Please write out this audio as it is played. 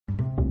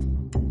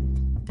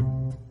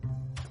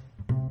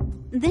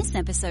This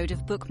episode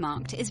of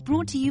Bookmarked is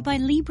brought to you by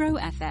Libro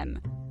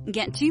FM.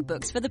 Get 2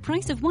 books for the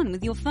price of 1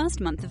 with your first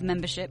month of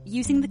membership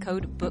using the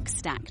code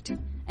BOOKSTACKED.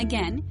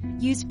 Again,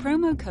 use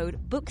promo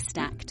code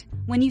BOOKSTACKED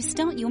when you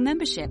start your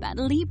membership at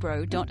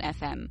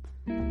Libro.fm.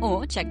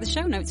 Or check the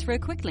show notes for a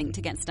quick link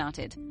to get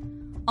started.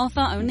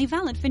 Offer only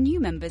valid for new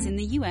members in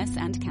the US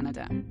and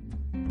Canada.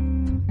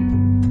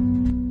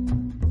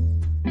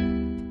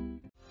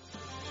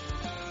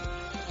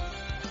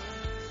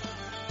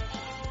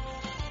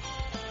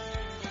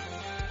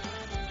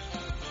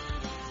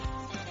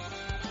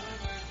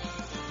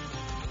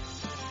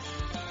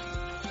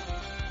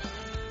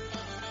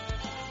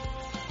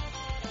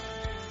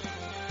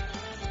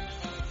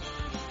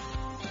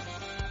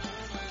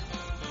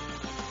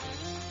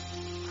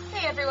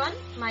 Hey everyone,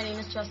 my name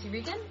is Chelsea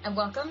Regan, and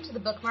welcome to the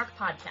Bookmark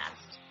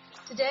Podcast.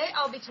 Today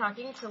I'll be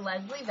talking to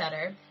Leslie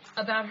Vedder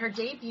about her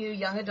debut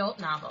young adult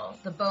novel,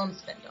 The Bone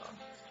Spindle.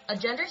 A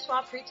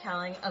gender-swapped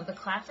retelling of the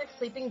classic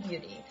Sleeping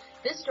Beauty,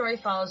 this story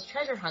follows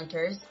treasure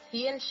hunters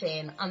Fee and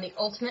Shane on the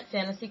ultimate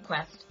fantasy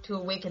quest to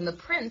awaken the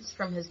prince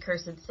from his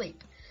cursed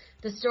sleep.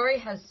 The story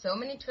has so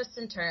many twists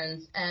and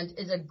turns and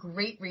is a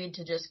great read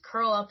to just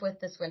curl up with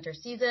this winter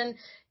season,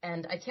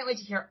 and I can't wait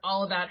to hear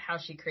all about how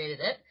she created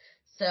it.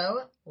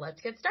 So,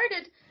 let's get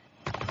started.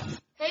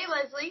 Hey,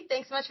 Leslie,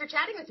 thanks so much for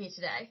chatting with me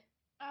today.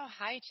 Oh,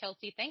 hi,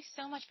 Chelsea. Thanks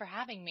so much for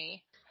having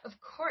me. Of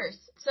course.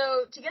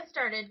 So, to get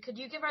started, could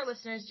you give our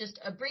listeners just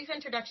a brief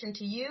introduction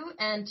to you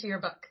and to your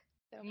book?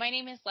 So my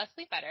name is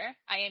Leslie Vedder.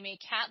 I am a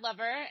cat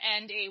lover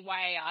and a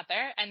YA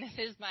author, and this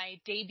is my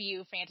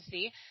debut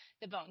fantasy,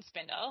 The Bone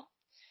Spindle.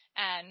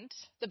 And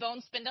The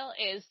Bone Spindle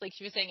is, like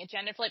she was saying, a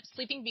gender flip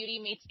Sleeping Beauty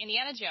meets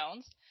Indiana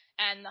Jones.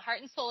 And the heart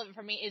and soul of it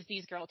for me is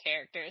these girl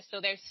characters. So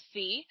there's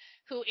Fee,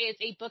 who is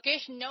a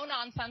bookish,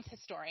 no-nonsense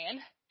historian,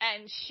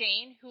 and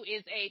Shane, who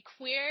is a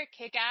queer,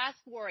 kick-ass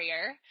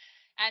warrior.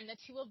 And the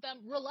two of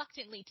them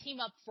reluctantly team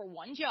up for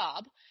one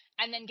job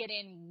and then get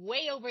in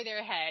way over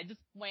their heads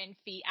when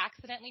Fee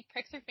accidentally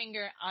pricks her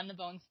finger on the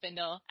bone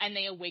spindle and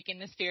they awaken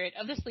the spirit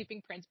of the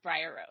sleeping prince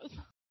Briar Rose.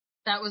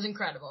 That was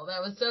incredible.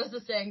 That was so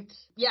succinct.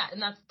 Yeah,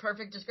 and that's a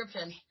perfect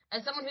description.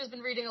 As someone who's been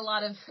reading a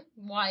lot of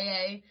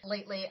YA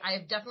lately,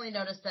 I've definitely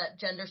noticed that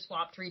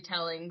gender-swapped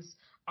retellings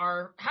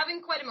are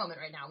having quite a moment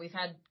right now. We've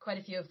had quite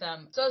a few of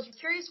them. So I was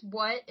curious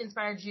what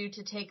inspired you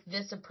to take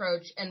this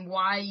approach and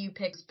why you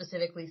picked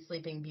specifically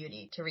Sleeping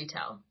Beauty to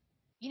retell.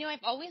 You know, I've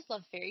always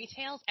loved fairy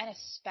tales, and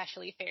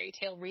especially fairy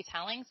tale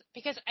retellings,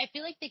 because I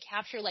feel like they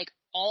capture,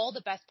 all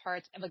the best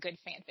parts of a good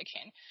fan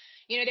fiction.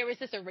 You know, there was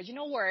this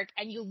original work,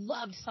 and you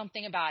loved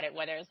something about it,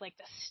 whether it was, the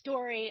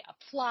story, a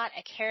plot,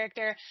 a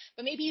character,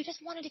 but maybe you just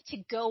wanted it to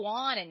go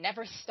on and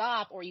never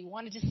stop, or you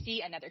wanted to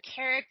see another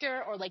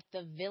character, or,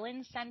 the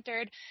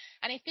villain-centered.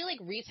 And I feel like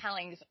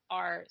retellings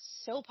are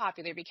so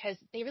popular because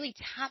they really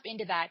tap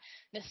into that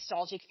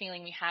nostalgic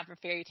feeling we have for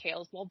fairy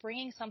tales while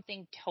bringing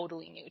something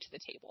totally new to the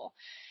table.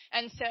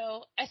 And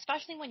so,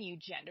 especially when you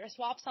gender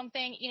swap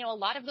something, a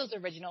lot of those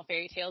original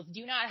fairy tales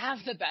do not have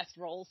the best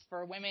roles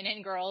for women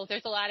and girls.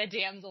 There's a lot of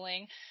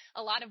damseling,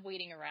 a lot of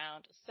waiting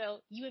around. So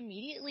you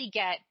immediately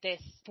get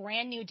this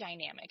brand new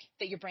dynamic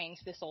that you're bringing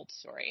to this old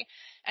story.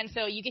 And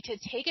so you get to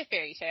take a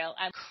fairy tale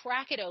and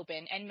crack it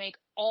open and make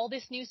all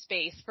this new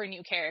space for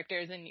new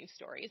characters and new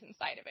stories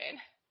inside of it.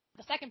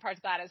 The second part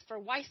of that is for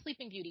why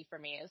Sleeping Beauty for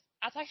me is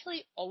that's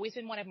actually always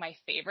been one of my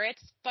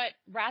favorites, but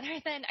rather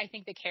than I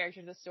think the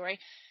characters of the story,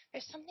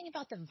 there's something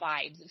about the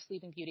vibes of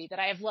Sleeping Beauty that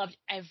I have loved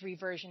every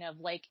version of.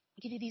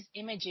 Give you these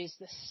images,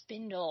 the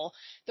spindle,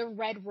 the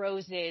red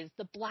roses,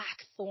 the black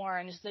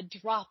thorns, the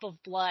drop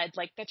of blood,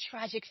 the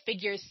tragic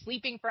figures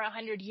sleeping for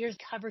 100 years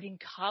covered in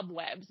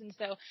cobwebs. And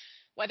so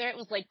whether it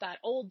was that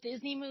old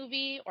Disney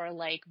movie or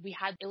we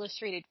had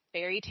illustrated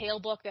fairy tale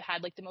book that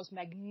had the most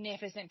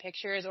magnificent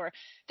pictures, or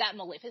that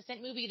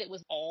Maleficent movie that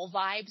was all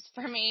vibes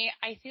for me,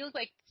 I feel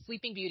like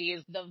Sleeping Beauty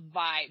is the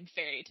vibe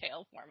fairy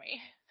tale for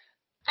me.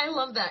 I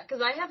love that,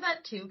 because I have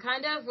that too,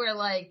 kind of, where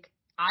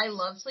I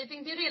love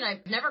Sleeping Beauty, and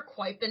I've never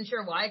quite been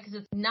sure why, because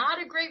it's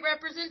not a great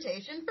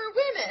representation for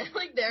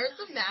women. There are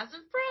some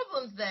massive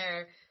problems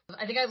there.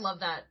 I think I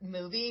love that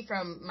movie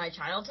from my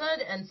childhood,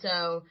 and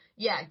so,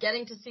 yeah,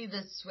 getting to see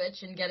this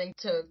switch and getting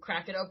to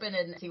crack it open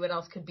and see what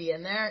else could be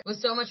in there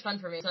was so much fun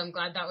for me, so I'm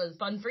glad that was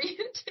fun for you,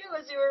 too,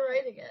 as you were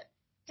writing it.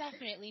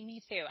 Definitely,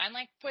 me too. And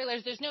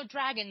spoilers, there's no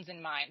dragons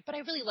in mine, but I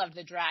really loved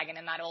the dragon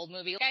in that old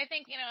movie. I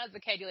think, as a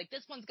kid, you're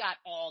this one's got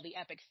all the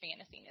epic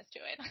fantasiness to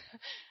it.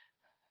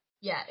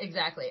 Yeah,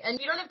 exactly. And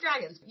you don't have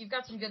dragons. You've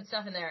got some good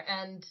stuff in there.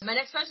 And my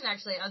next question,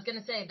 actually, I was going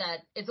to say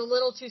that it's a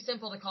little too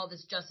simple to call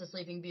this just a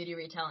Sleeping Beauty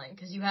retelling,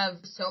 because you have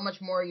so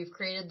much more. You've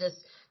created this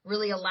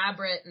really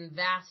elaborate and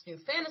vast new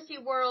fantasy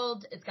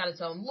world. It's got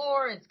its own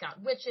lore. It's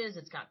got witches.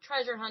 It's got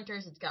treasure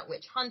hunters. It's got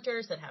witch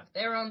hunters that have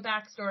their own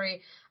backstory.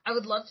 I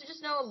would love to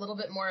just know a little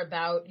bit more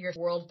about your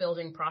world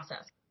building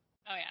process.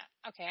 Oh, yeah.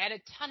 Okay, I had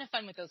a ton of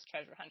fun with those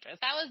treasure hunters.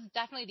 That was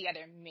definitely the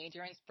other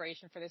major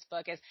inspiration for this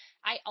book is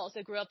I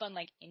also grew up on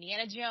like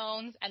Indiana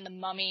Jones and The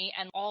Mummy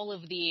and all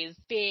of these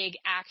big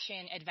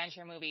action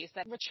adventure movies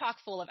that were chock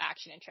full of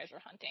action and treasure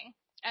hunting.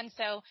 And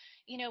so,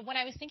 when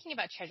I was thinking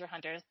about treasure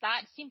hunters,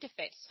 that seemed to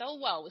fit so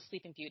well with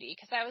Sleeping Beauty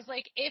because I was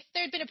like, if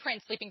there'd been a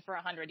prince sleeping for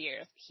 100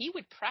 years, he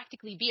would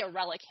practically be a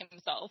relic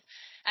himself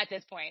at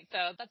this point.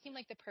 So that seemed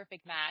like the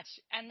perfect match.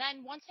 And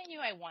then once I knew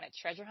I wanted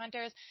treasure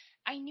hunters,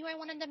 I knew I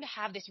wanted them to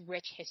have this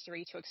rich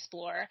history to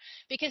explore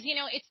because,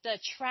 it's the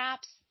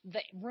traps,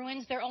 the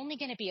ruins, they're only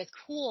going to be as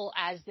cool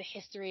as the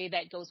history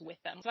that goes with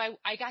them. So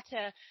I got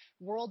to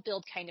world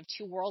build kind of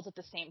two worlds at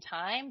the same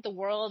time, the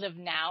world of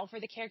now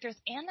for the characters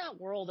and that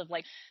world of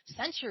like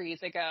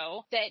centuries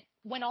ago, that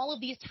when all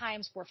of these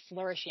times were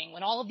flourishing,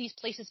 when all of these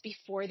places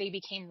before they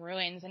became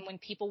ruins and when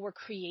people were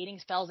creating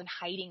spells and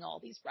hiding all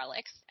these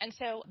relics. And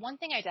so one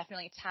thing I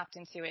definitely tapped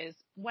into is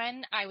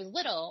when I was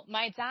little,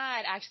 my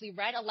dad actually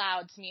read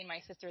aloud to me and my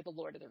sister the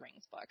Lord of the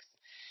Rings books.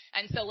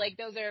 And so like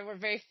those were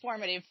very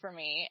formative for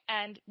me.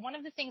 And one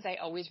of the things I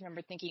always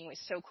remember thinking was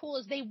so cool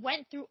is they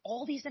went through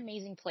all these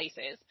amazing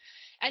places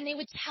and they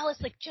would tell us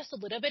like just a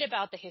little bit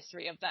about the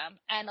history of them.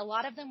 And a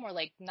lot of them were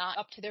like not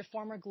up to their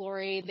former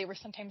glory. They were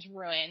sometimes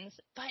ruins,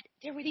 but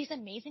there were these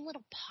amazing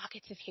little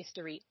pockets of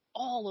history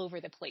all over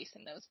the place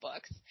in those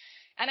books.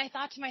 And I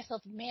thought to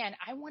myself, man,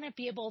 I want to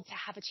be able to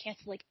have a chance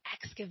to like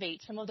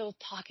excavate some of those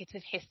pockets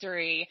of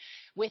history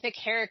with a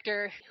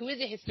character who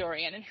is a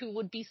historian and who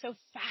would be so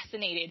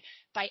fascinated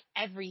by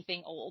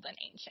everything old and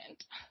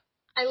ancient.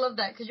 I love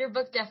that because your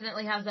book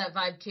definitely has that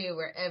vibe too,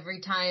 where every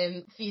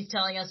time Fee's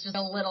telling us just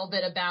a little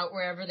bit about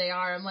wherever they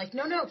are, I'm like,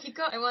 no, keep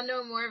going. I want to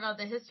know more about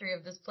the history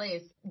of this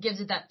place. Gives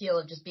it that feel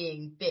of just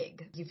being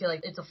big. You feel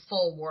like it's a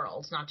full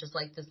world, not just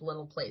like this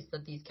little place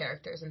that these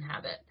characters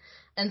inhabit.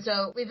 And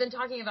so we've been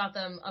talking about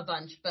them a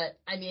bunch, but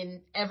I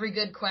mean, every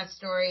good quest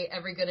story,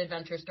 every good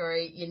adventure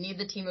story, you need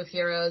the team of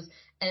heroes.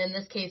 And in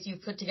this case,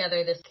 you've put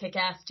together this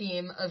kick-ass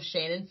team of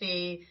Shane and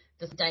Fee,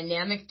 this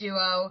dynamic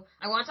duo.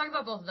 I want to talk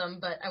about both of them,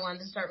 but I wanted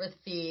to start with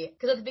Fee.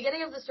 Because at the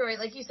beginning of the story,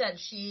 like you said,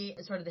 she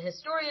is sort of the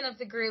historian of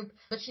the group,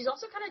 but she's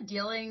also kind of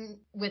dealing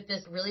with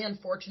this really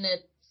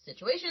unfortunate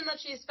situation that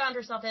she's found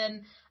herself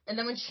in. And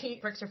then when she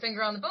pricks her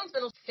finger on the bone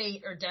spindle,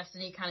 fate or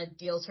destiny kind of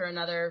deals her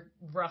another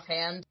rough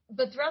hand.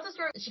 But throughout the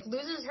story, she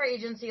loses her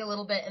agency a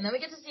little bit, and then we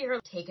get to see her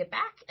take it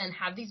back and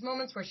have these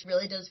moments where she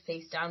really does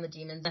face down the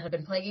demons that have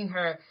been plaguing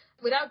her.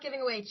 Without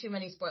giving away too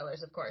many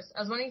spoilers, of course,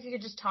 I was wondering if you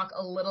could just talk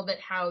a little bit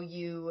how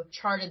you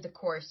charted the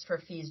course for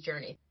Fee's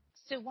journey.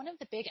 So one of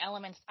the big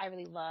elements I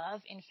really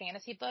love in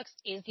fantasy books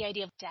is the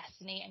idea of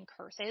destiny and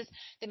curses,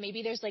 that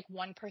maybe there's like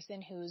one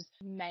person who's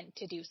meant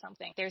to do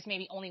something. There's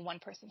maybe only one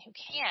person who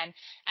can.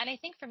 And I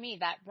think for me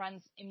that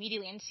runs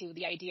immediately into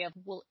the idea of,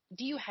 well,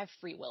 do you have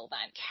free will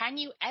then? Can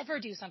you ever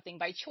do something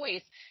by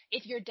choice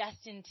if you're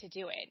destined to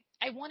do it?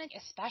 I wanted,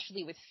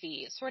 especially with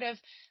Fee, sort of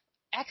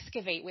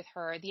excavate with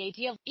her the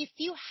idea of if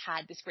you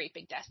had this great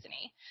big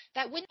destiny,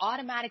 that wouldn't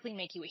automatically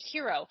make you a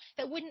hero,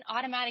 that wouldn't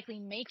automatically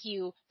make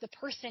you the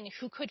person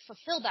who could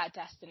fulfill that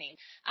destiny.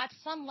 At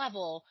some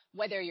level,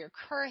 whether you're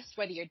cursed,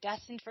 whether you're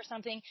destined for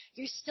something,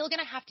 you're still going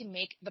to have to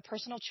make the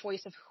personal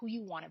choice of who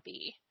you want to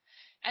be.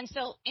 And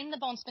so in the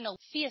Bone Spindle,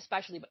 Fee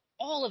especially, but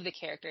all of the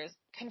characters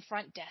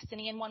confront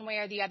destiny in one way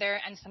or the other,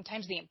 and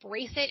sometimes they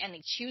embrace it and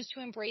they choose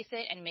to embrace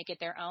it and make it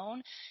their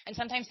own, and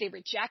sometimes they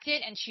reject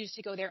it and choose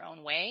to go their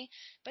own way.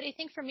 But I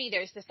think for me,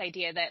 there's this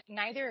idea that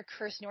neither a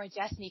curse nor a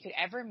destiny could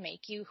ever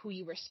make you who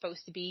you were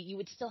supposed to be. You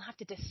would still have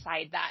to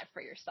decide that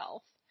for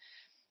yourself.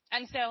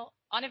 And so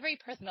on a very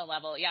personal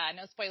level, yeah,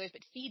 no spoilers,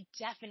 but Fee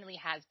definitely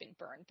has been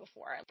burned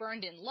before.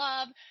 Burned in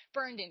love,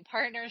 burned in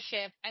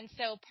partnership. And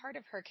so part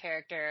of her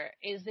character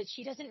is that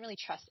she doesn't really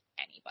trust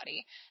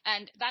anybody.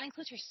 And that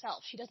includes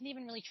herself. She doesn't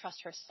even really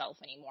trust herself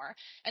anymore.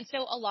 And so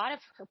a lot of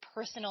her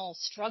personal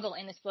struggle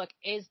in this book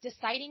is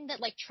deciding that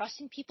like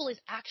trusting people is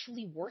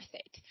actually worth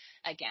it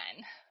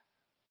again.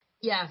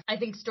 Yeah, I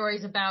think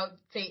stories about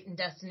fate and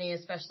destiny,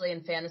 especially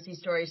in fantasy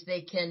stories,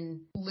 they can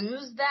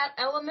lose that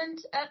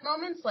element at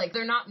moments. Like,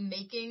 they're not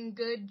making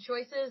good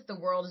choices. The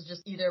world is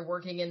just either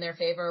working in their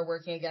favor or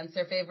working against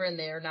their favor, and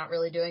they're not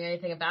really doing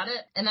anything about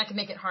it. And that can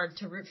make it hard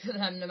to root for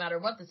them no matter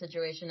what the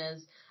situation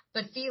is.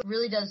 But Fee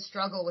really does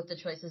struggle with the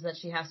choices that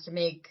she has to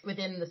make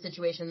within the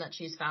situation that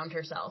she's found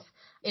herself.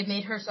 It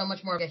made her so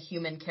much more of a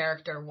human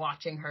character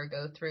watching her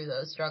go through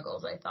those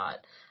struggles, I thought.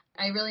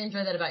 I really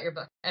enjoy that about your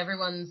book.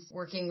 Everyone's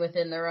working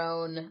within their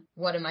own,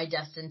 what am I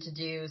destined to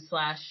do,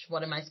 /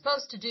 what am I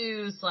supposed to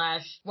do,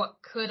 / what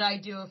could I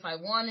do if I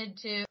wanted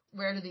to?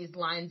 Where do these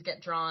lines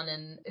get drawn,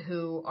 and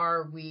who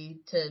are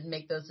we to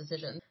make those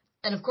decisions?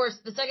 And of course,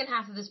 the second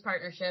half of this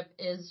partnership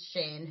is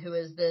Shane, who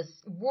is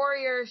this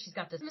warrior. She's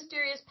got this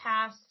mysterious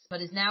past, but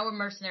is now a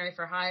mercenary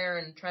for hire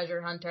and a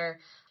treasure hunter.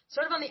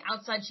 Sort of on the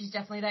outside, she's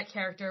definitely that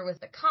character with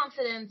the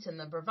confidence and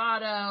the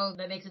bravado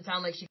that makes it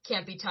sound like she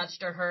can't be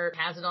touched or hurt,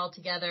 has it all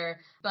together.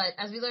 But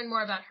as we learn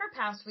more about her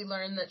past, we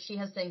learn that she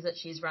has things that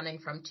she's running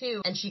from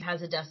too, and she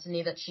has a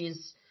destiny that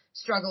she's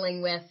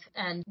struggling with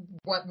and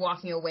what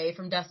walking away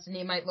from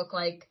destiny might look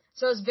like.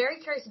 So I was very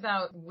curious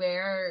about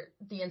where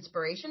the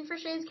inspiration for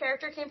Shane's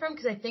character came from,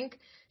 because I think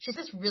she's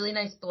this really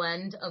nice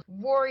blend of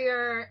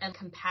warrior and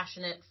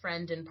compassionate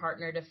friend and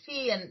partner to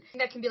Fee, and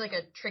that can be like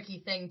a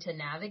tricky thing to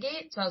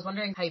navigate. So I was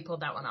wondering how you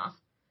pulled that one off.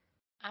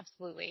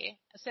 Absolutely.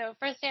 So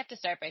first I have to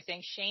start by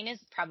saying Shane is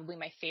probably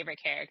my favorite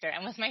character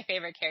and was my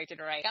favorite character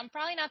to write. I'm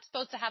probably not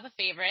supposed to have a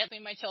favorite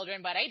between my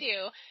children, but I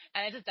do,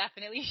 and it's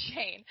definitely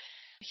Shane.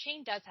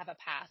 Shane does have a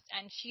past,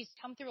 and she's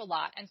come through a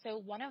lot. And so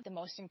one of the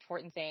most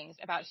important things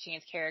about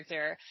Shane's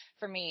character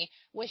for me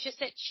was just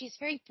that she's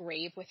very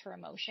brave with her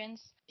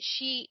emotions.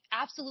 She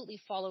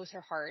absolutely follows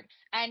her heart,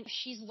 and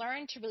she's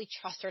learned to really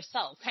trust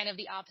herself, kind of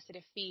the opposite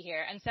of Fee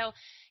here. And so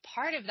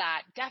part of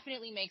that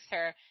definitely makes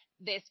her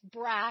this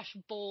brash,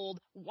 bold,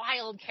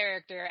 wild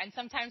character, and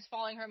sometimes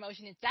following her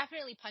emotion is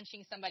definitely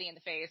punching somebody in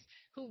the face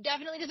who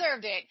definitely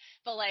deserved it,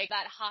 but like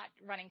that hot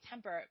running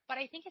temper. But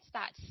I think it's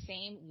that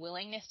same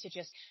willingness to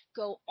just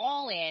go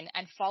all in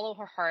and follow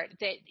her heart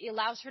that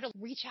allows her to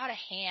reach out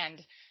a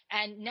hand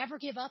and never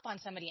give up on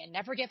somebody and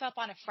never give up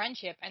on a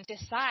friendship and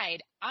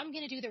decide, I'm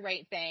going to do the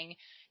right thing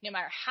no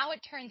matter how it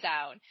turns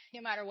out,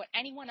 no matter what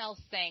anyone else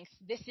thinks.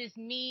 This is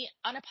me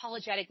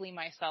unapologetically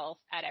myself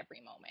at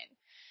every moment.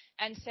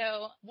 And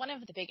so one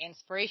of the big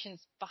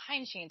inspirations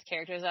behind Shane's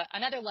character is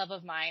another love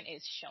of mine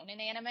is shonen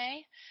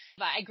anime.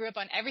 But I grew up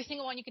on every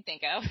single one you could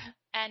think of.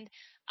 And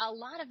a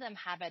lot of them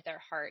have at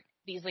their heart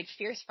these like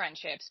fierce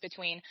friendships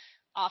between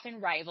often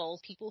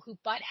rivals, people who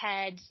butt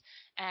heads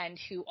and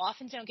who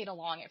often don't get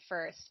along at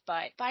first,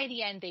 but by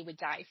the end they would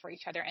die for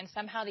each other. And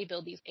somehow they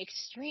build these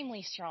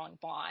extremely strong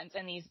bonds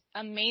and these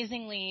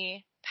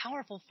amazingly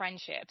powerful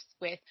friendships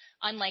with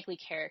unlikely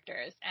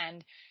characters.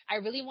 And I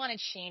really wanted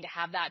Shane to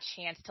have that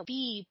chance to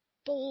be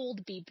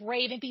bold, be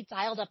brave, and be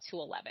dialed up to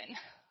 11.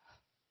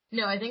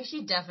 No, I think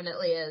she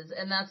definitely is,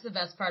 and that's the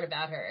best part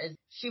about her, is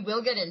she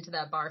will get into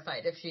that bar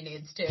fight if she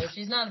needs to.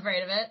 She's not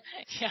afraid of it.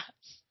 Yes.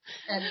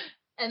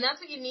 And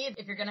that's what you need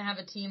if you're going to have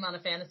a team on a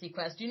fantasy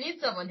quest. You need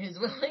someone who's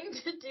willing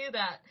to do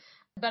that.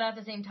 But at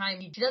the same time,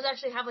 she does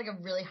actually have like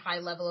a really high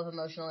level of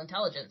emotional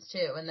intelligence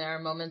too, and there are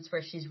moments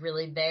where she's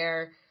really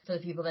there for the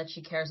people that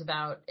she cares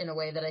about in a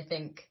way that I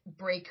think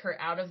break her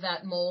out of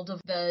that mold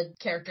of the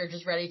character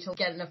just ready to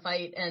get in a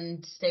fight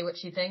and say what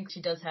she thinks.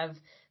 She does have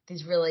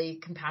these really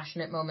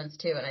compassionate moments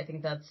too, and I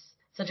think that's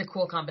such a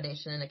cool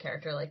combination in a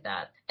character like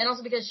that. And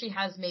also because she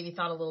has maybe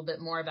thought a little bit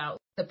more about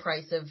the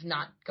price of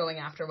not going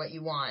after what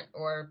you want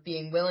or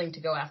being willing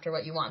to go after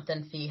what you want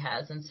than Fee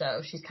has, and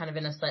so she's kind of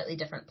in a slightly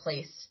different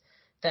place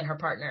than her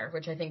partner,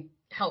 which I think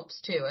helps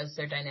too as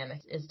their dynamic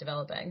is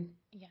developing.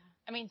 Yeah.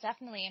 I mean,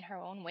 definitely in her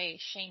own way,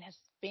 Shane has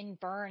been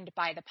burned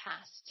by the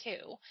past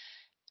too.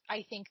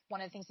 I think one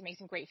of the things that makes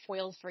them great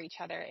foils for each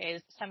other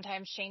is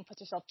sometimes Shane puts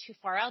herself too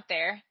far out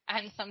there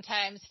and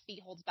sometimes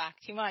Fee holds back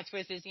too much,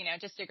 which is,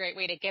 just a great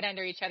way to get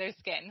under each other's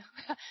skin.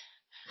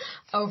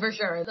 Oh, for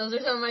sure. Those are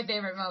some of my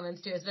favorite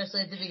moments too,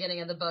 especially at the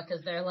beginning of the book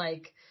as they're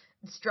like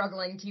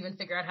struggling to even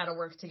figure out how to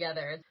work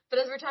together. But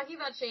as we're talking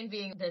about Shane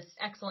being this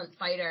excellent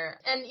fighter,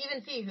 and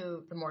even Fee,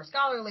 who the more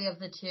scholarly of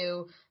the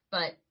two,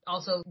 but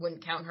also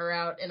wouldn't count her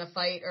out in a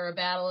fight or a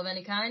battle of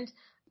any kind.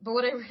 But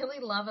what I really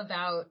love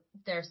about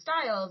their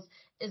styles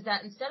is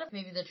that instead of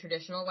maybe the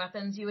traditional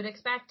weapons you would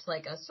expect,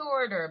 like a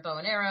sword or a bow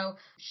and arrow,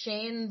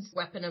 Shane's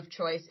weapon of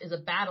choice is a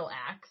battle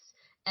axe.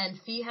 And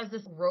Fee has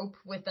this rope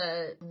with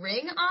a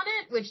ring on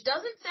it, which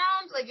doesn't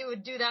sound like it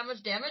would do that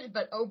much damage,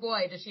 but oh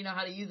boy, does she know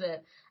how to use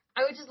it.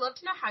 I would just love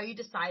to know how you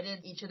decided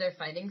each of their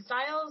fighting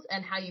styles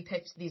and how you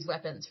picked these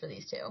weapons for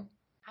these two.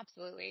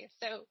 Absolutely.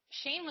 So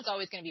Shane was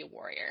always going to be a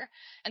warrior.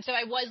 And so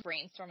I was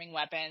brainstorming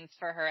weapons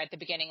for her at the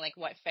beginning, like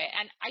what fit.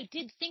 And I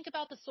did think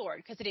about the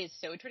sword because it is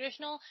so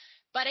traditional.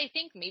 But I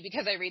think maybe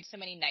because I read so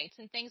many knights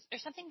and things,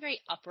 there's something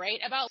very upright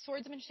about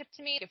swordsmanship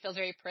to me. It feels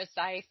very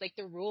precise, like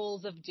the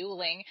rules of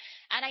dueling.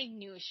 And I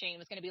knew Shane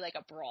was going to be like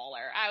a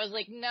brawler. I was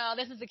like, no,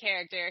 this is a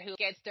character who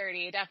gets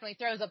dirty, definitely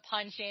throws a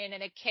punch in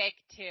and a kick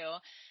too.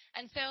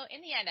 And so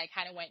in the end, I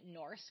kind of went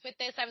Norse with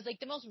this. I was like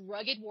the most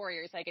rugged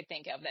warriors I could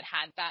think of that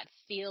had that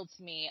feel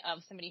to me of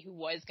somebody who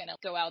was going to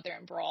go out there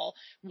and brawl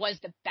was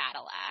the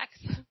battle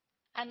axe.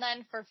 And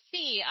then for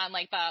Fee, on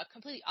like the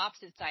completely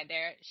opposite side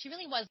there, she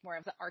really was more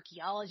of the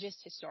archaeologist,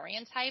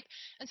 historian type.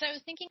 And so I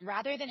was thinking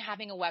rather than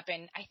having a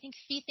weapon, I think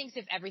Fee thinks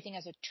of everything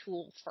as a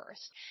tool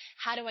first.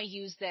 How do I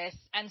use this?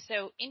 And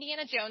so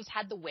Indiana Jones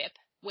had the whip,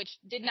 which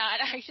did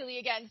not actually,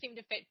 again, seem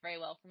to fit very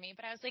well for me.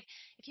 But I was like,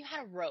 if you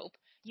had a rope,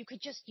 you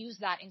could just use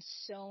that in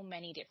so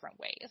many different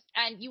ways.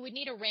 And you would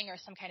need a ring or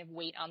some kind of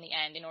weight on the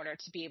end in order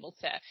to be able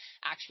to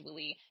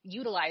actually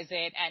utilize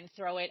it and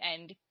throw it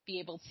and be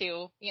able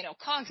to,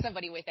 conk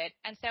somebody with it.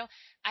 And so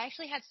I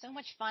actually had so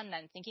much fun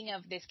then thinking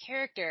of this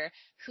character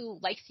who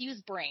likes to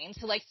use brains,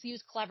 who likes to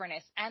use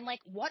cleverness, and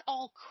like what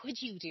all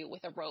could you do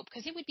with a rope?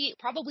 Because it would be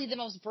probably the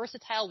most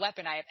versatile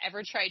weapon I have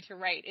ever tried to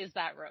write is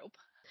that rope.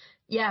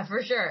 Yeah,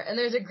 for sure. And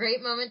there's a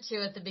great moment,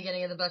 too, at the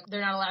beginning of the book. They're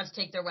not allowed to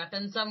take their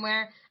weapons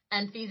somewhere,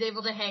 and Fee's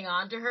able to hang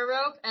on to her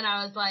rope. And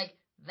I was like,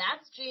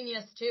 that's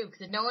genius too,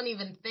 because no one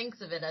even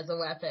thinks of it as a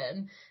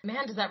weapon.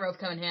 Man, does that rope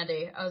come in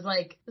handy. I was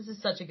like, this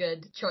is such a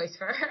good choice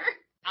for her.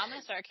 I'm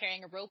going to start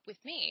carrying a rope with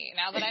me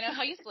now that I know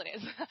how useful it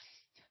is.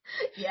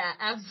 Yeah,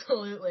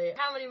 absolutely.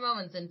 How many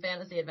moments in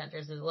fantasy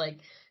adventures is like,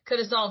 could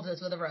have solved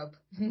this with a rope.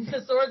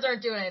 The swords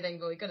aren't doing anything,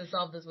 but we could have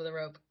solved this with a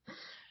rope.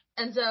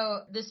 And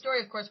so this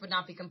story, of course, would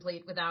not be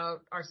complete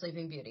without our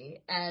Sleeping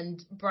Beauty.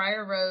 And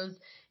Briar Rose,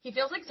 he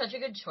feels like such a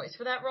good choice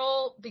for that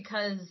role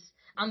because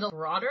on the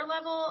broader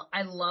level,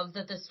 I love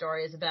that this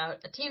story is about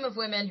a team of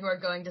women who are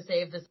going to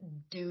save this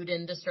dude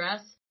in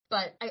distress.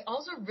 But I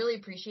also really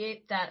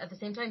appreciate that at the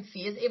same time,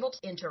 Fee is able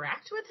to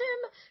interact with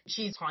him.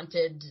 She's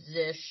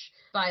haunted-ish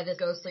by this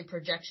ghostly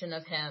projection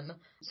of him.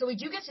 So we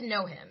do get to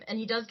know him, and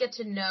he does get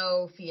to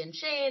know Fee and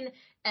Shane,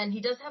 and he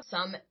does have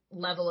some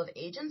level of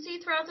agency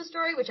throughout the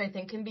story, which I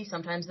think can be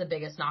sometimes the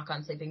biggest knock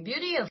on Sleeping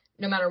Beauty. Of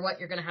no matter what,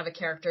 you're going to have a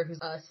character who's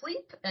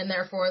asleep, and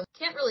therefore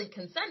can't really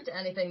consent to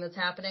anything that's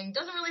happening,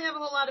 doesn't really have a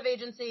whole lot of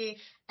agency,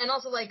 and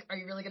also, like, are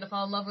you really going to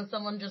fall in love with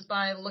someone just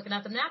by looking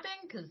at them napping?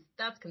 Because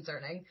that's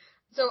concerning.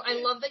 So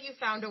I love that you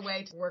found a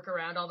way to work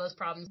around all those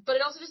problems, but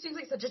it also just seems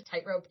like such a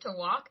tightrope to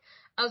walk.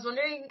 I was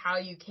wondering how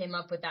you came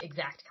up with that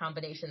exact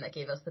combination that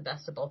gave us the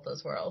best of both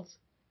those worlds.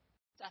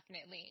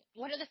 Definitely.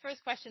 One of the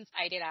first questions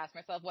I did ask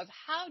myself was,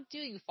 how do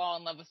you fall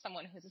in love with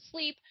someone who's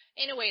asleep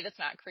in a way that's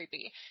not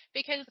creepy?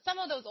 Because some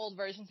of those old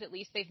versions, at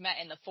least they've met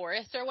in the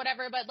forest or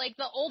whatever, but like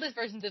the oldest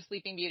versions of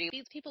Sleeping Beauty,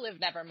 these people have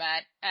never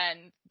met,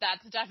 and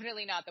that's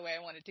definitely not the way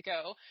I wanted to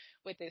go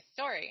with this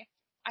story.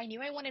 I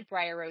knew I wanted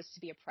Briar Rose to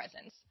be a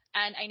presence,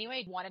 and I knew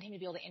I wanted him to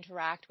be able to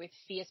interact with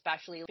Fee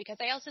especially, because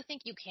I also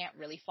think you can't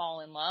really fall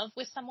in love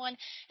with someone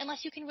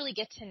unless you can really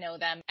get to know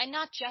them, and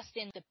not just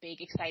in the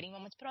big exciting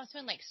moments, but also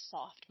in like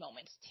soft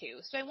moments too.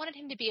 So I wanted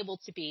him to be able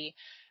to be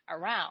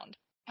around.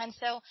 And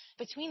so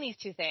between these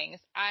two things,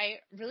 I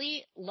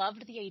really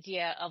loved the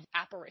idea of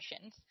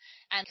apparitions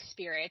and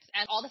spirits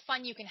and all the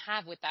fun you can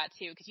have with that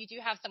too, because you do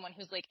have someone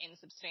who's like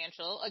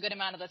insubstantial a good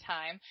amount of the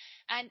time.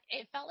 And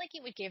it felt like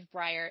it would give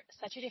Briar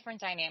such a different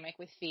dynamic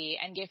with Fee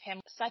and give him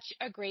such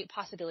a great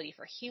possibility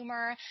for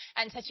humor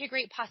and such a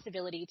great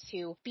possibility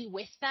to be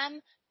with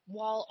them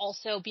while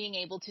also being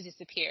able to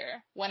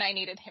disappear when I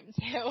needed him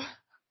to.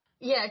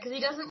 Yeah, because he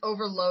doesn't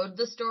overload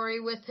the story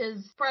with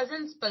his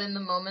presence, but in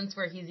the moments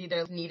where he's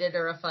either needed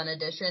or a fun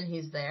addition,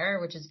 he's there,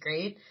 which is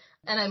great.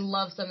 And I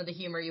love some of the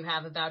humor you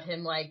have about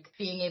him, like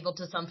being able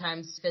to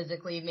sometimes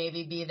physically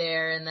maybe be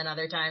there, and then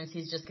other times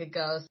he's just a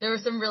ghost. There were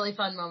some really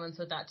fun moments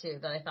with that too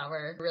that I thought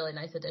were a really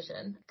nice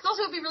addition. Because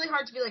also it'd be really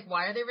hard to be like,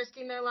 why are they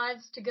risking their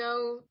lives to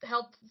go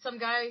help some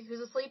guy who's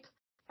asleep?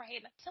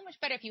 Right. It's so much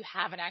better if you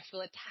have an actual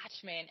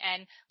attachment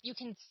and you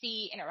can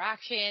see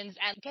interactions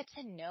and get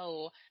to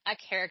know a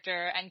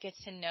character and get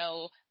to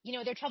know,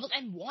 their troubles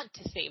and want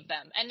to save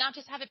them and not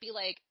just have it be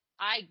like,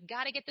 I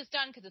gotta get this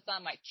done because it's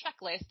on my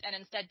checklist, and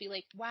instead be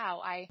like,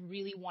 wow, I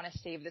really want to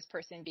save this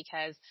person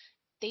because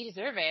they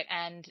deserve it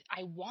and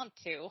I want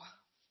to.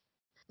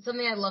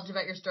 Something I loved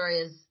about your story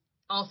is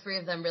all three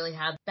of them really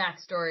had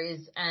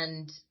backstories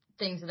and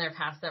things in their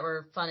past that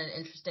were fun and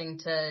interesting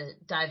to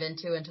dive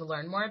into and to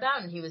learn more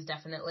about, and he was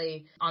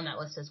definitely on that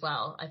list as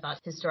well. I thought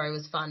his story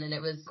was fun, and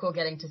it was cool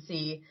getting to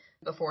see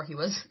before he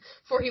was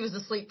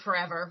asleep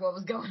forever what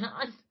was going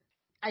on.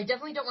 I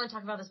definitely don't want to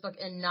talk about this book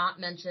and not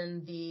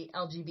mention the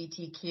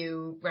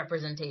LGBTQ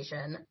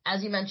representation.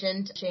 As you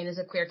mentioned, Shane is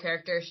a queer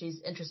character.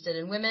 She's interested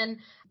in women.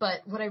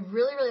 But what I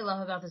really, really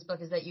love about this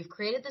book is that you've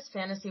created this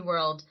fantasy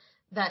world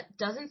that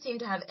doesn't seem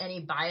to have any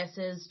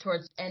biases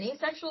towards any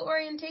sexual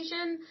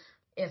orientation.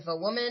 If a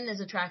woman is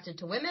attracted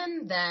to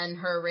women, then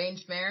her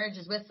arranged marriage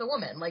is with the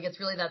woman. Like, it's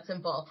really that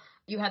simple.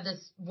 You had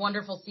this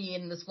wonderful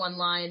scene, this one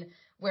line,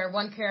 where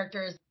one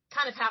character is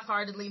kind of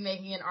half-heartedly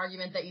making an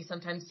argument that you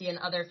sometimes see in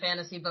other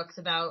fantasy books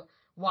about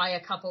why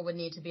a couple would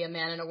need to be a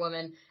man and a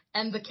woman.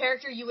 And the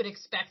character you would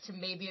expect to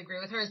maybe agree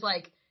with her is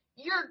like,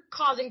 you're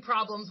causing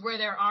problems where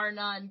there are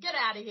none. Get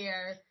out of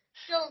here.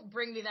 Don't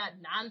bring me that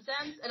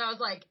nonsense. And I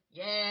was like,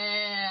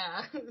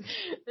 yeah,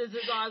 this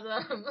is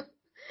awesome.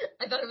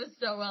 I thought it was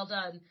so well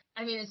done.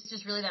 I mean, it's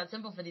just really that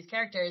simple for these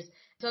characters.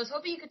 So I was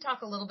hoping you could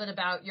talk a little bit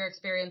about your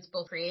experience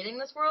both creating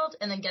this world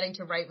and then getting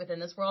to write within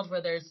this world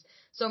where there's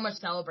so much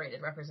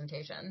celebrated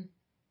representation.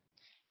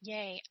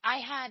 Yay. I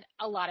had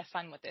a lot of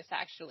fun with this,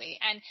 actually,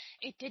 and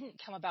it didn't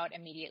come about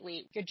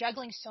immediately. You're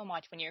juggling so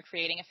much when you're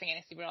creating a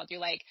fantasy world. You're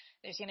like,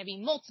 there's going to be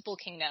multiple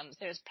kingdoms.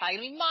 There's probably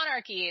going to be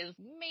monarchies,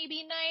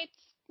 maybe knights,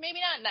 maybe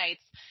not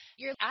knights.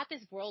 You're at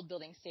this world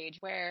building stage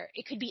where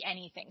it could be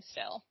anything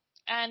still.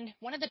 And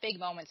one of the big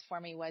moments for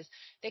me was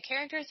the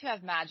characters who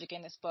have magic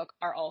in this book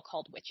are all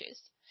called witches.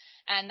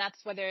 And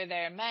that's whether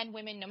they're men,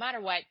 women, no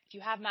matter what, if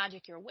you have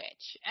magic, you're a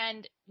witch.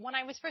 And when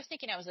I was first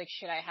thinking, I was like,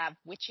 should I have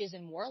witches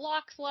and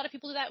warlocks? A lot of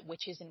people do that,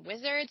 witches and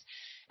wizards.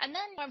 And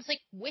then I was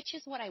like, witch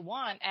is what I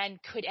want. And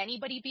could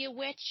anybody be a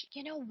witch?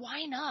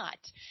 Why not?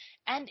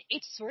 And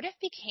it sort of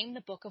became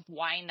the book of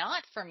why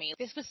not for me.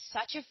 This was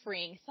such a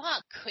freeing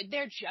thought. Could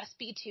there just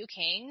be two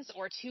kings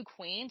or two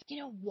queens?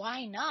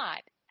 Why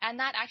not? And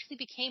that actually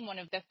became one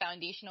of the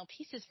foundational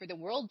pieces for the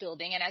world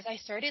building. And as I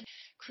started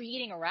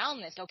creating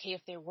around this, okay,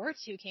 if there were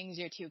two kings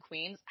or two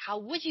queens, how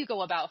would you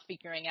go about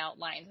figuring out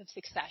lines of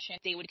succession?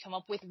 They would come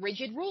up with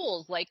rigid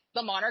rules like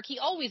the monarchy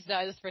always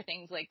does for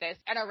things like this.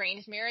 An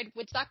arranged marriage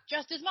would suck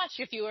just as much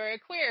if you were a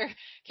queer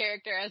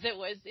character as it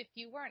was if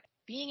you weren't.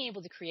 Being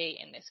able to create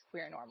in this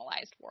queer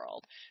normalized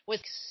world was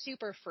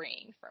super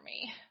freeing for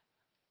me.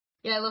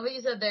 Yeah, I love what you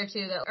said there,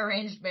 too, that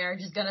arranged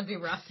marriage is going to be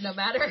rough no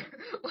matter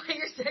what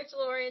your sexual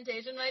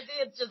orientation might be.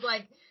 It's just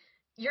like,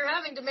 you're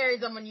having to marry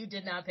someone you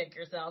did not pick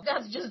yourself.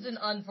 That's just an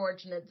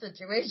unfortunate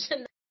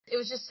situation. It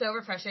was just so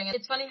refreshing.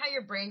 It's funny how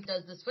your brain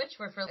does the switch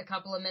where for a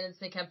couple of minutes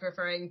they kept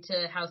referring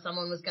to how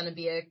someone was going to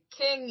be a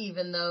king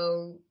even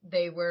though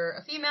they were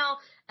a female.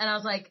 And I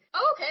was like,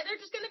 oh, okay, they're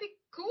just going to be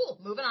cool.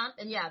 Moving on.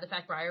 And yeah, the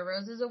fact Briar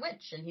Rose is a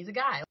witch and he's a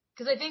guy.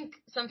 Because I think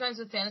sometimes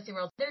with fantasy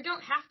world, there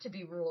don't have to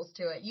be rules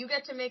to it. You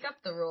get to make up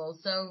the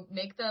rules, so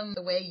make them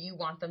the way you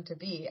want them to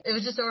be. It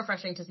was just so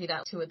refreshing to see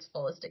that to its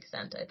fullest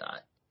extent, I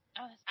thought.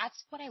 Oh,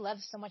 that's what I love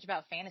so much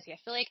about fantasy. I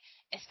feel like,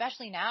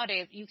 especially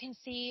nowadays, you can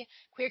see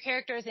queer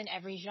characters in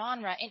every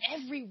genre, in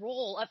every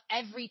role of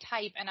every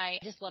type, and I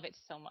just love it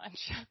so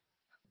much.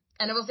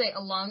 And I will say,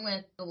 along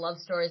with the love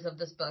stories of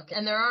this book,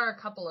 and there are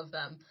a couple of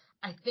them,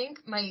 I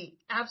think my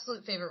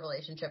absolute favorite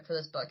relationship for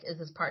this book is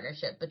this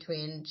partnership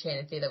between Shane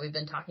and Fee that we've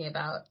been talking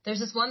about. There's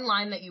this one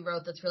line that you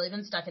wrote that's really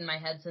been stuck in my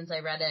head since I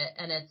read it,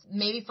 and it's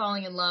maybe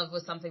falling in love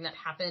was something that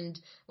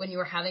happened when you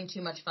were having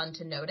too much fun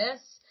to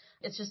notice.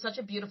 It's just such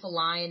a beautiful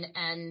line,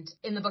 and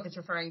in the book it's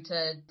referring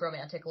to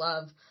romantic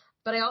love.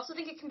 But I also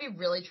think it can be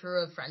really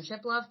true of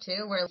friendship love,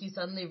 too, where you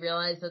suddenly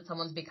realize that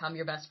someone's become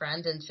your best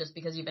friend and it's just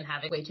because you've been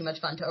having way too much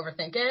fun to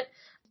overthink it.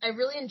 I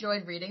really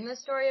enjoyed reading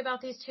this story about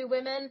these two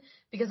women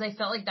because I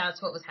felt like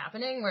that's what was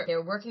happening, where they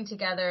were working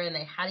together and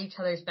they had each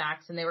other's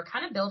backs and they were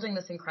kind of building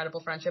this incredible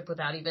friendship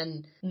without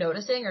even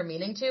noticing or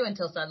meaning to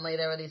until suddenly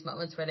there were these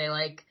moments where they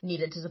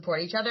needed to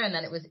support each other and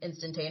then it was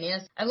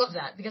instantaneous. I love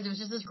that because it was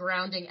just this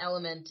grounding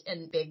element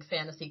in big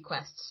fantasy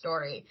quest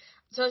story.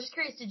 So I was just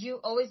curious, did you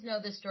always know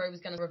this story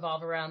was going to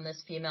revolve around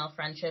this female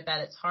friendship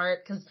at its heart?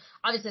 Because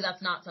obviously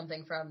that's not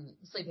something from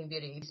Sleeping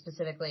Beauty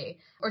specifically.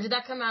 Or did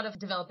that come out of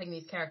developing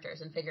these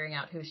characters and figuring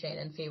out who Shane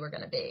and Fee were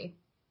going to be?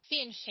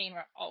 Fee and Shane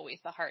were always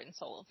the heart and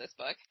soul of this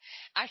book.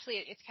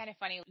 Actually, it's kind of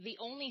funny. The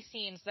only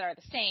scenes that are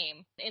the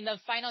same in the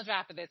final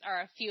draft of this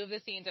are a few of the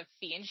scenes of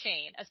Fee and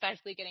Shane,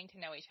 especially getting to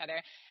know each other.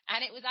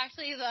 And it was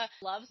actually the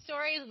love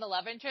stories and the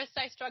love interests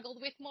I struggled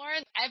with more.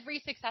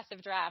 Every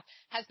successive draft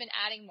has been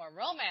adding more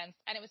romance.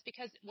 And it was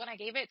because when I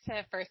gave it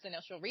to first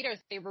initial readers,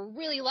 they were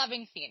really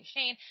loving Fee and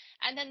Shane.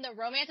 And then the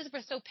romances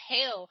were so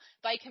pale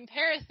by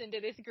comparison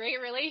to this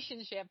great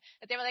relationship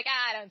that they were like,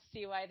 I don't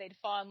see why they'd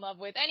fall in love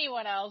with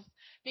anyone else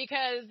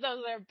because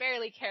those are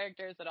barely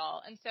characters at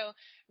all. And so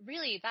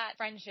really that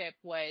friendship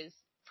was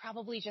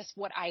probably just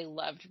what I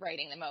loved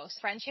writing the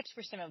most. Friendships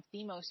were some of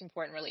the most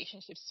important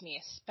relationships to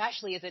me,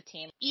 especially as a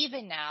teen,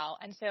 even now.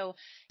 And so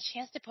a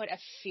chance to put a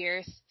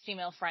fierce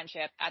female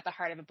friendship at the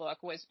heart of a book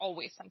was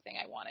always something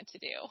I wanted to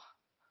do.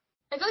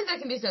 I feel like that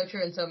can be so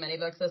true in so many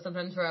books, though,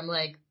 sometimes where I'm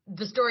like,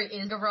 the story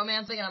is a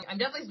romance thing, and I'm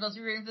definitely supposed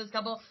to be rooting for this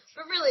couple,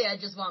 but really I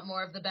just want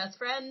more of the best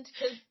friend,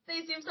 because they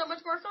seem so much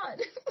more fun.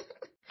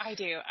 I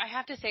do. I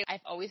have to say,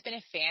 I've always been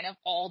a fan of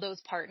all those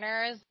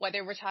partners,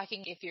 whether we're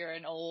talking if you're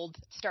an old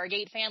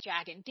Stargate fan,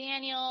 Jack and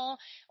Daniel,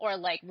 or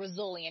like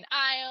Rizzoli and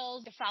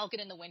Isles, the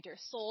Falcon and the Winter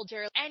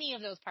Soldier. Any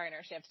of those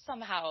partnerships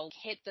somehow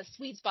hit the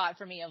sweet spot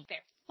for me of they're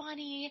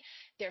funny,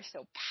 they're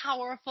so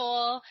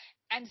powerful,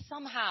 and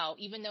somehow,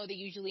 even though they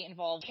usually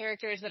involve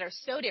characters that are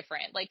so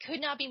different, like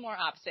could not be more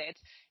opposites,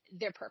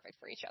 they're perfect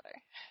for each other.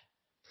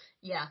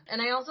 Yeah,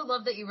 and I also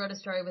love that you wrote a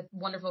story with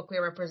wonderful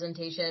queer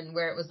representation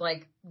where it was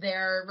like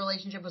their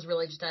relationship was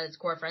really just at its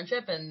core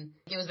friendship, and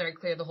it was very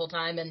clear the whole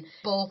time, and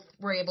both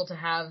were able to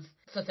have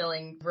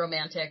fulfilling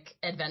romantic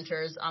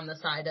adventures on the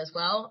side as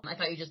well. I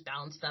thought you just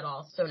balanced that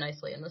all so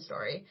nicely in the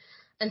story.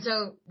 And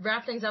so,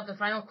 wrap things up, the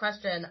final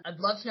question, I'd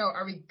love to know,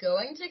 are we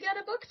going to get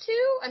a book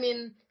 2? I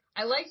mean,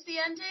 I liked the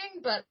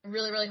ending, but I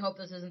really, really hope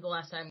this isn't the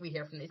last time we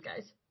hear from these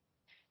guys.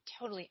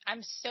 Totally.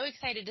 I'm so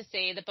excited to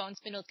say the Bone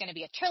Spindle is going to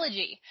be a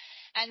trilogy.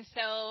 And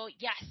so,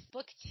 yes,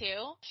 book 2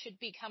 should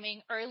be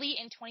coming early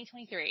in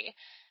 2023.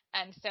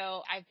 And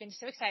so I've been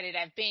so excited.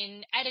 I've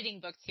been editing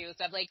book 2,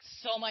 so I've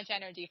so much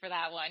energy for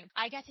that one.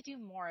 I get to do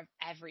more of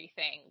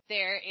everything.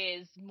 There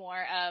is more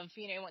of,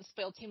 I won't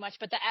spoil too much,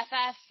 but the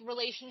FF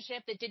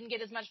relationship that didn't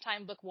get as much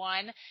time in book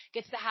 1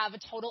 gets to have a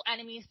total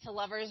enemies to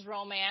lovers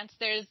romance.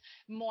 There's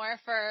more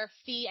for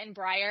Fee and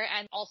Briar,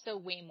 and also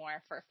way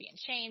more for Fee and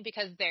Shane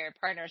because their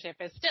partnership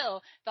is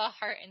still the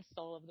heart and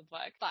soul of the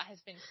book. That has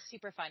been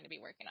super fun to be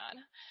working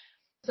on.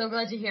 So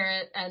glad to hear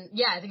it. And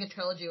yeah, I think a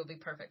trilogy will be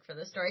perfect for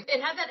this story.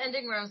 It had that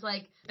ending where I was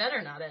like,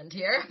 better not end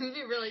here. I'd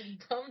be really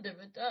bummed if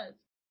it does.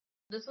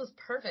 This was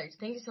perfect.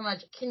 Thank you so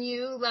much. Can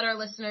you let our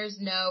listeners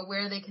know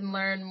where they can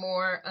learn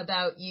more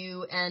about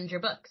you and your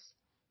books?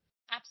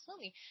 Absolutely.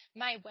 absolutely.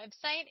 My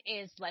website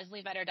is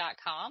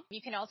leslievetter.com.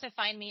 You can also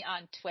find me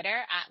on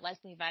Twitter at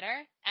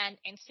leslievetter and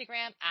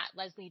Instagram at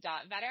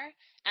leslie.vetter.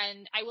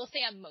 And I will say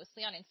I'm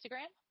mostly on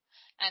Instagram.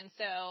 And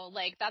so,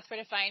 like, that's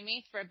where to find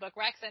me for book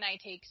recs. And I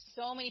take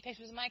so many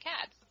pictures of my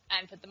cats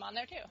and put them on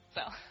there too.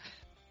 So.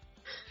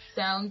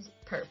 Sounds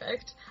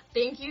perfect.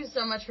 Thank you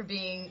so much for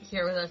being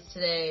here with us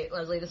today,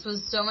 Leslie. This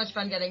was so much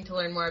fun getting to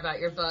learn more about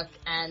your book,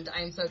 and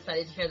I'm so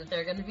excited to hear that there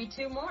are going to be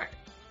 2 more.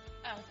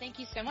 Oh, thank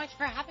you so much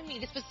for having me.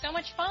 This was so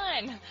much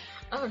fun.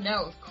 Oh,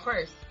 no, of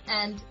course.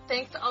 And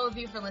thanks to all of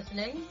you for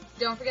listening.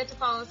 Don't forget to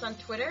follow us on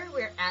Twitter.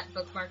 We're at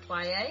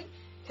BookmarkedYA.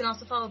 You can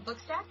also follow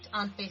Bookstacked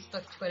on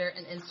Facebook, Twitter,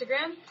 and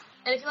Instagram.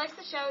 And if you like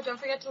the show, don't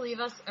forget to leave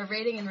us a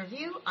rating and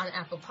review on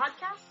Apple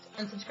Podcasts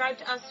and subscribe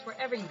to us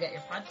wherever you get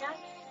your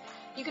podcasts.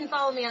 You can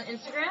follow me on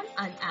Instagram.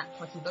 I'm at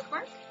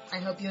PluckyBookmark. I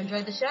hope you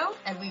enjoyed the show,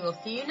 and we will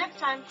see you next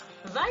time.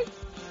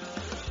 Bye-bye.